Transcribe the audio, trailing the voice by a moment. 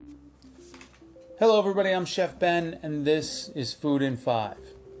Hello everybody, I'm Chef Ben and this is Food in 5.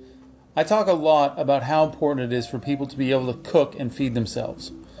 I talk a lot about how important it is for people to be able to cook and feed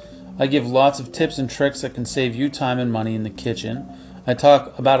themselves. I give lots of tips and tricks that can save you time and money in the kitchen. I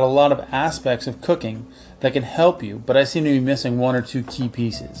talk about a lot of aspects of cooking that can help you, but I seem to be missing one or two key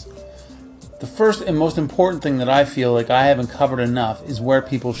pieces. The first and most important thing that I feel like I haven't covered enough is where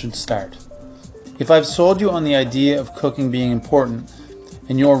people should start. If I've sold you on the idea of cooking being important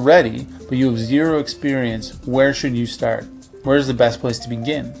and you're ready, but you have zero experience, where should you start? Where's the best place to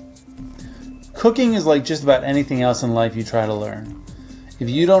begin? Cooking is like just about anything else in life you try to learn. If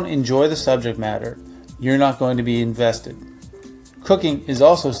you don't enjoy the subject matter, you're not going to be invested. Cooking is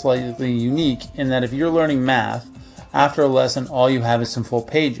also slightly unique in that if you're learning math, after a lesson all you have is some full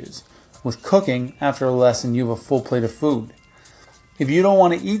pages. With cooking, after a lesson you have a full plate of food. If you don't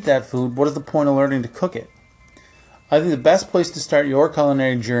want to eat that food, what is the point of learning to cook it? I think the best place to start your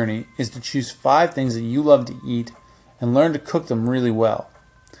culinary journey is to choose 5 things that you love to eat and learn to cook them really well.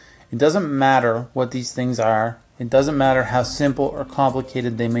 It doesn't matter what these things are. It doesn't matter how simple or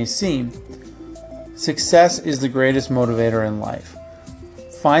complicated they may seem. Success is the greatest motivator in life.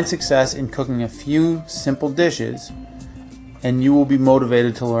 Find success in cooking a few simple dishes and you will be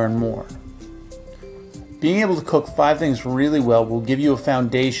motivated to learn more. Being able to cook 5 things really well will give you a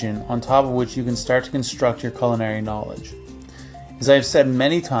foundation on top of which you can start to construct your culinary knowledge. As I have said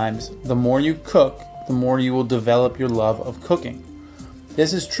many times, the more you cook, the more you will develop your love of cooking.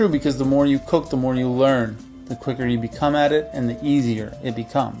 This is true because the more you cook, the more you learn, the quicker you become at it, and the easier it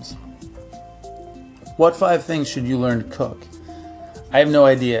becomes. What 5 things should you learn to cook? I have no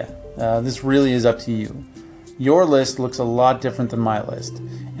idea. This really is up to you. Your list looks a lot different than my list,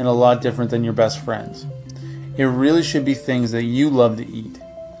 and a lot different than your best friend's. It really should be things that you love to eat.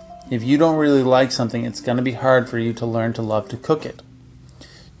 If you don't really like something, it's going to be hard for you to learn to love to cook it.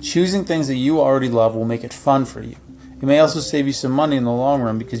 Choosing things that you already love will make it fun for you. It may also save you some money in the long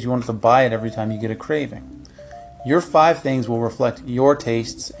run because you won't have to buy it every time you get a craving. Your 5 things will reflect your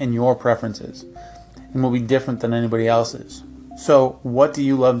tastes and your preferences and will be different than anybody else's. So, what do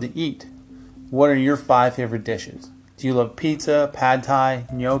you love to eat? What are your 5 favorite dishes? Do you love pizza, pad thai,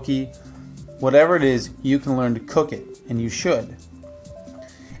 gnocchi? Whatever it is, you can learn to cook it, and you should.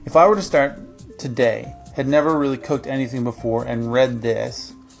 If I were to start today, had never really cooked anything before, and read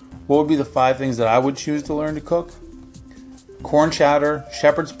this, what would be the 5 things that I would choose to learn to cook? Corn chowder,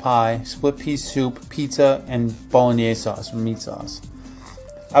 shepherd's pie, split pea soup, pizza, and bolognese sauce or meat sauce.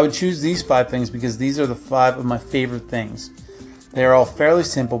 I would choose these 5 things because these are the 5 of my favorite things. They are all fairly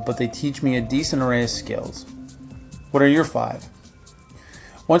simple, but they teach me a decent array of skills. What are your 5?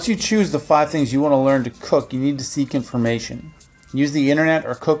 Once you choose the 5 things you want to learn to cook, you need to seek information. Use the internet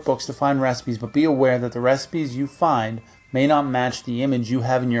or cookbooks to find recipes, but be aware that the recipes you find may not match the image you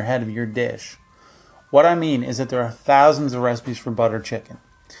have in your head of your dish. What I mean is that there are thousands of recipes for buttered chicken.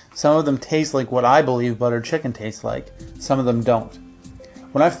 Some of them taste like what I believe buttered chicken tastes like. Some of them don't.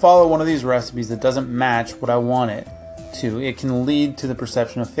 When I follow one of these recipes that doesn't match what I want it to, it can lead to the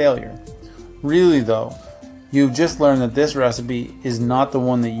perception of failure. Really though, you've just learned that this recipe is not the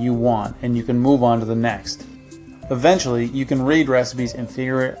one that you want and you can move on to the next. Eventually, you can read recipes and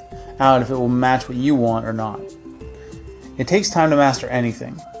figure out if it will match what you want or not. It takes time to master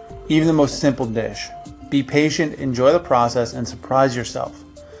anything, even the most simple dish. Be patient, enjoy the process, and surprise yourself.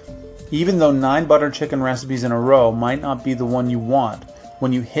 Even though 9 buttered chicken recipes in a row might not be the one you want,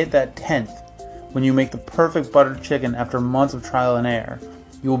 when you hit that 10th, when you make the perfect buttered chicken after months of trial and error,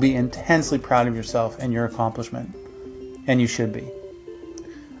 you will be intensely proud of yourself and your accomplishment. And you should be.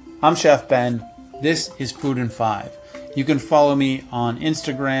 I'm Chef Ben. This is Food in 5. You can follow me on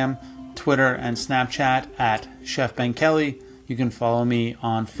Instagram, Twitter, and Snapchat at Chef Ben Kelly. You can follow me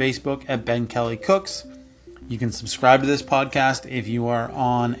on Facebook at Ben Kelly Cooks. You can subscribe to this podcast. If you are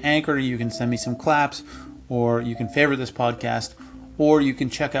on Anchor, you can send me some claps, or you can favorite this podcast, or you can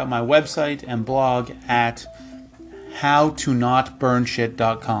check out my website and blog at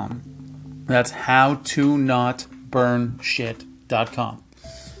howtonotburnshit.com. That's howtonotburnshit.com.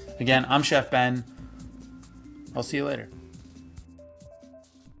 Again, I'm Chef Ben. I'll see you later.